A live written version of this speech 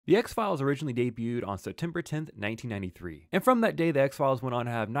The X-Files originally debuted on September 10th, 1993, and from that day the X-Files went on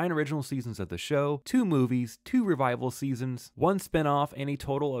to have 9 original seasons of the show, 2 movies, 2 revival seasons, 1 spin-off, and a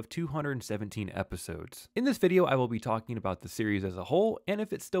total of 217 episodes. In this video I will be talking about the series as a whole and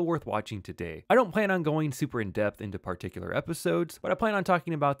if it's still worth watching today. I don't plan on going super in-depth into particular episodes, but I plan on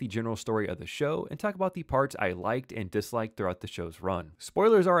talking about the general story of the show and talk about the parts I liked and disliked throughout the show's run.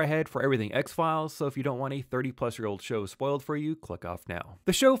 Spoilers are ahead for everything X-Files, so if you don't want a 30-plus-year-old show spoiled for you, click off now.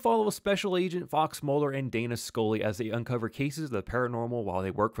 The show follows Special Agent Fox Mulder and Dana Scully as they uncover cases of the paranormal while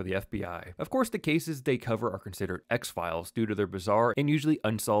they work for the FBI. Of course, the cases they cover are considered X-Files due to their bizarre and usually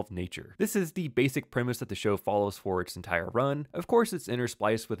unsolved nature. This is the basic premise that the show follows for its entire run. Of course, it's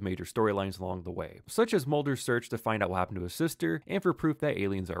interspliced with major storylines along the way, such as Mulder's search to find out what happened to his sister and for proof that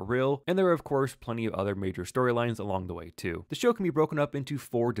aliens are real, and there are of course plenty of other major storylines along the way too. The show can be broken up into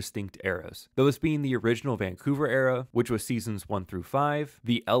 4 distinct eras, those being the original Vancouver Era, which was seasons 1 through 5,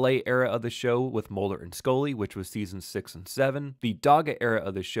 the LA era of the show with Mulder and Scully, which was seasons 6 and 7, the Doggett era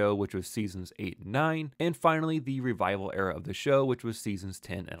of the show, which was seasons 8 and 9, and finally the revival era of the show, which was seasons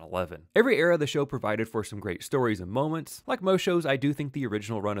 10 and 11. Every era of the show provided for some great stories and moments. Like most shows, I do think the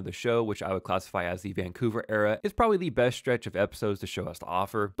original run of the show, which I would classify as the Vancouver era, is probably the best stretch of episodes the show has to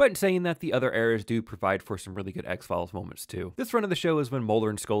offer, but in saying that, the other eras do provide for some really good X-Files moments too. This run of the show is when Mulder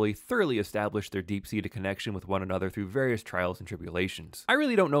and Scully thoroughly established their deep-seated connection with one another through various trials and tribulations. I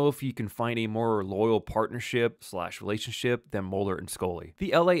really don't know if you can find a more loyal partnership / relationship than Mulder and Scully.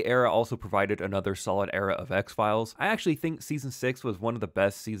 The LA era also provided another solid era of X-Files. I actually think season 6 was one of the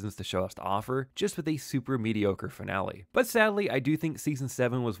best seasons the show has to offer, just with a super mediocre finale. But sadly, I do think season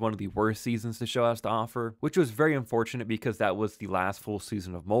 7 was one of the worst seasons the show has to offer, which was very unfortunate because that was the last full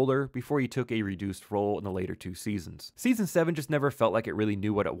season of Mulder before he took a reduced role in the later 2 seasons. Season 7 just never felt like it really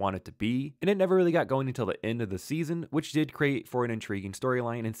knew what it wanted to be, and it never really got going until the end of the season, which did create for an intriguing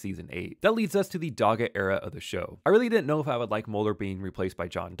storyline in season 8. That leads us to the Doggett era of the show. I really didn't know if I would like Mulder being replaced by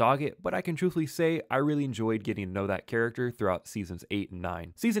John Doggett, but I can truthfully say I really enjoyed getting to know that character throughout seasons 8 and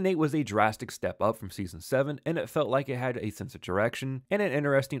 9. Season 8 was a drastic step up from season 7, and it felt like it had a sense of direction and an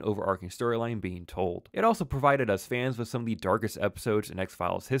interesting overarching storyline being told. It also provided us fans with some of the darkest episodes in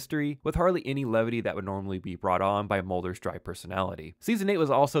X-Files history, with hardly any levity that would normally be brought on by Mulder's dry personality. Season 8 was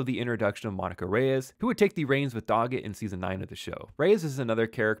also the introduction of Monica Reyes, who would take the reins with Doggett in season 9 of the show. Reyes is another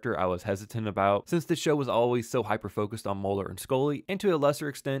character I was hesitant about, since the show was always so hyper-focused on Mulder and Scully, and to a lesser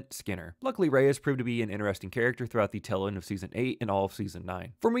extent, Skinner. Luckily, Reyes proved to be an interesting character throughout the tail end of season 8 and all of season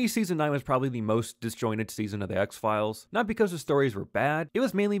 9. For me, season 9 was probably the most disjointed season of the X-Files, not because the stories were bad, it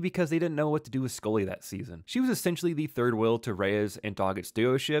was mainly because they didn't know what to do with Scully that season. She was essentially the third wheel to Reyes and Doggett's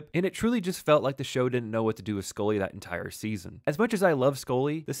duo-ship, and it truly just felt like the show didn't know what to do with Scully that entire season. As much as I love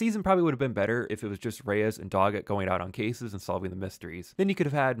Scully, the season probably would have been better if it was just Reyes and Doggett going out on cases and solving the mysteries. Then you could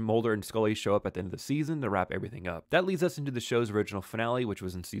have had Mulder and Scully show up at the end of the season to wrap everything up. That leads us into the show's original finale, which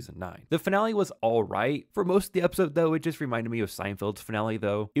was in season 9. The finale was alright. For most of the episode though, it just reminded me of Seinfeld's finale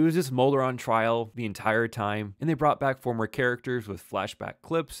though. It was just Mulder on trial the entire time, and they brought back former characters with flashback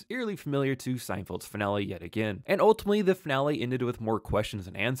clips, eerily familiar to Seinfeld's finale yet again. And ultimately, the finale ended with more questions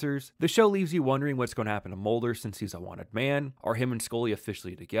than answers. The show leaves you wondering what's going to happen to Mulder since he's a wanted man. Are him and Scully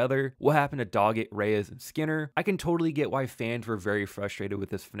officially together? What happened to Doggett, Reyes, and Skinner? I can totally get why fans were very frustrated with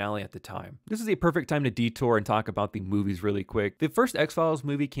this finale at the time. This is a perfect time to detour and talk about the movies really quick. The first X-Files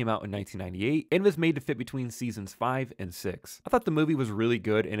movie came out in 1998 and was made to fit between seasons 5 and 6. I thought the movie was really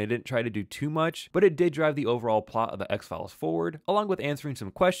good and it didn't try to do too much, but it did drive the overall plot of the X-Files forward, along with answering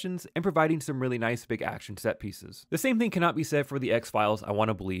some questions and providing some really nice big action set pieces. The same thing cannot be said for the X-Files I Want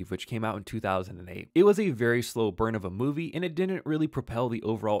to Believe, which came out in 2008. It was a very slow burn of a movie and it didn't really propel the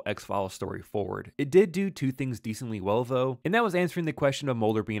overall X-Files story forward. It did do 2 things decently well though, and that was answering the question of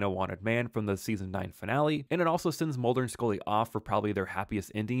Mulder being a wanted man from the season 9 finale, and it also sends Mulder and Scully off for probably their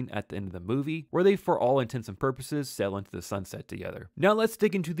happiest ending at the end of the movie, where they for all intents and purposes sail into the sunset together. Now let's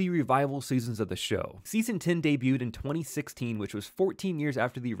dig into the revival seasons of the show. Season 10 debuted in 2016, which was 14 years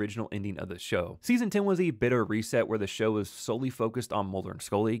after the original ending of the show. Season 10 was a bit of a reset where the show was solely focused on Mulder and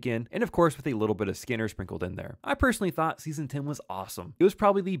Scully again, and of course with a little bit of Skinner sprinkled in there. I personally thought season 10 was awesome. It was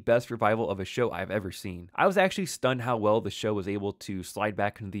probably the best revival of a show I've ever seen. I was actually stunned how well the show was able to slide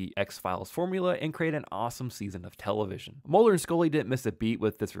back into the X-Files formula and create an awesome season of television. Mulder and Scully didn't miss a beat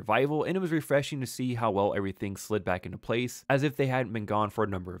with this revival, and it was refreshing to see how well everything slid back into place as if they hadn't been gone for a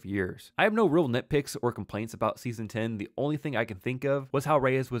number of years. I have no real nitpicks or complaints about season 10. The only thing I can think of was how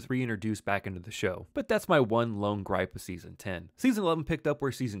Reyes was reintroduced back into the show, but that's my one lone gripe with season 10. Season 11 picked up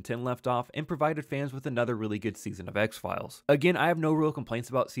where season 10 left off and provided fans with another really good season of X-Files. Again, I have no real complaints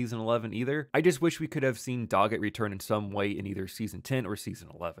about season 11 either. I just wish we could have seen Doggett return in some way in either season season 10 or season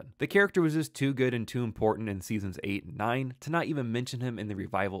 11. The character was just too good and too important in seasons 8 and 9 to not even mention him in the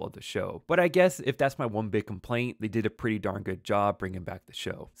revival of the show. But I guess if that's my one big complaint, they did a pretty darn good job bringing back the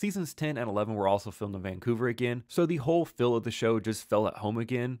show. Seasons 10 and 11 were also filmed in Vancouver again, so the whole feel of the show just felt at home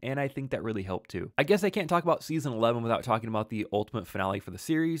again, and I think that really helped too. I guess I can't talk about season 11 without talking about the ultimate finale for the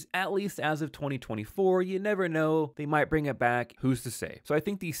series. At least as of 2024, you never know, they might bring it back, who's to say. So I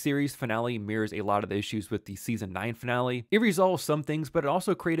think the series finale mirrors a lot of the issues with the season 9 finale. It resolves some things, but it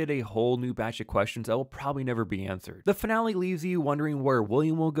also created a whole new batch of questions that will probably never be answered. The finale leaves you wondering where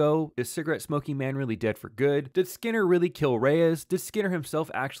William will go. Is cigarette smoking man really dead for good? Did Skinner really kill Reyes? Did Skinner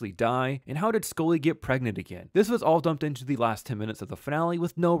himself actually die? And how did Scully get pregnant again? This was all dumped into the last 10 minutes of the finale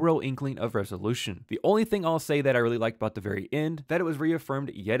with no real inkling of resolution. The only thing I'll say that I really liked about the very end, that it was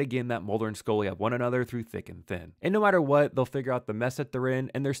reaffirmed yet again that Mulder and Scully have one another through thick and thin. And no matter what, they'll figure out the mess that they're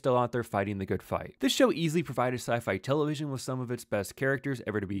in, and they're still out there fighting the good fight. This show easily provided sci-fi television with some of its best characters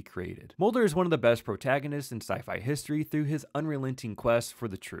ever to be created. Mulder is one of the best protagonists in sci-fi history through his unrelenting quest for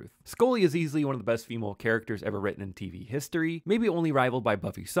the truth. Scully is easily one of the best female characters ever written in TV history, maybe only rivaled by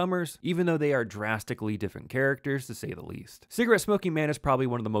Buffy Summers, even though they are drastically different characters to say the least. Cigarette Smoking Man is probably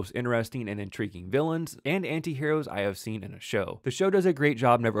one of the most interesting and intriguing villains and anti-heroes I have seen in a show. The show does a great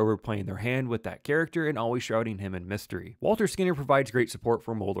job never overplaying their hand with that character and always shrouding him in mystery. Walter Skinner provides great support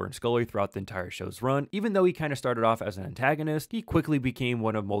for Mulder and Scully throughout the entire show's run. Even though he kind of started off as an antagonist, he quickly became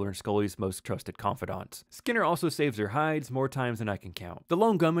one of Mulder and Scully's most trusted confidants. Skinner also saves their hides more times than I can count. The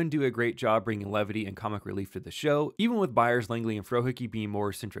Lone Gunmen do a great job bringing levity and comic relief to the show, even with Byers, Langley, and Frohike being more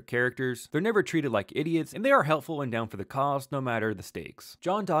eccentric characters. They're never treated like idiots, and they are helpful and down for the cause no matter the stakes.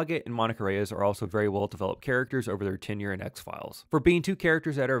 John Doggett and Monica Reyes are also very well developed characters over their tenure in X-Files. For being two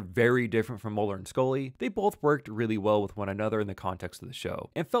characters that are very different from Mulder and Scully, they both worked really well with one another in the context of the show,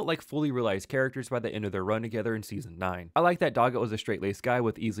 and felt like fully realized characters by the end of their run together in season 9. I like that Doggett was a straight-laced guy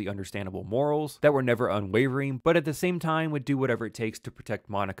with easily understandable morals that were never unwavering, but at the same time would do whatever it takes to protect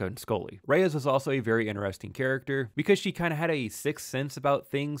Monica and Scully. Reyes was also a very interesting character because she kind of had a sixth sense about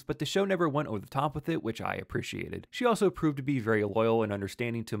things, but the show never went over the top with it, which I appreciated. She also proved to be very loyal and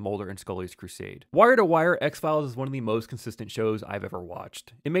understanding to Mulder and Scully's crusade. Wire to wire, X-Files is one of the most consistent shows I've ever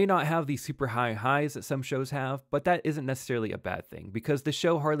watched. It may not have the super high highs that some shows have, but that isn't necessarily a bad thing because the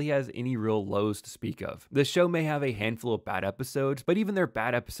show hardly has any real lows to speak of. The show may have a handful of bad episodes, but even their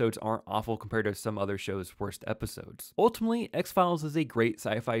bad episodes aren't awful compared to some other shows' worst episodes. Ultimately, X-Files is a great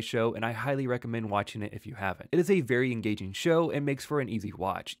sci-fi show, and I highly recommend watching it if you haven't. It is a very engaging show and makes for an easy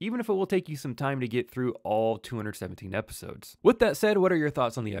watch, even if it will take you some time to get through all 217 episodes. With that said, what are your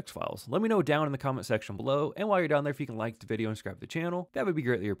thoughts on the X-Files? Let me know down in the comment section below, and while you're down there, if you can like the video and subscribe to the channel, that would be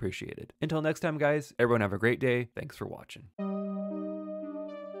greatly appreciated. Until next time, guys, everyone have a great day. Thanks for watching.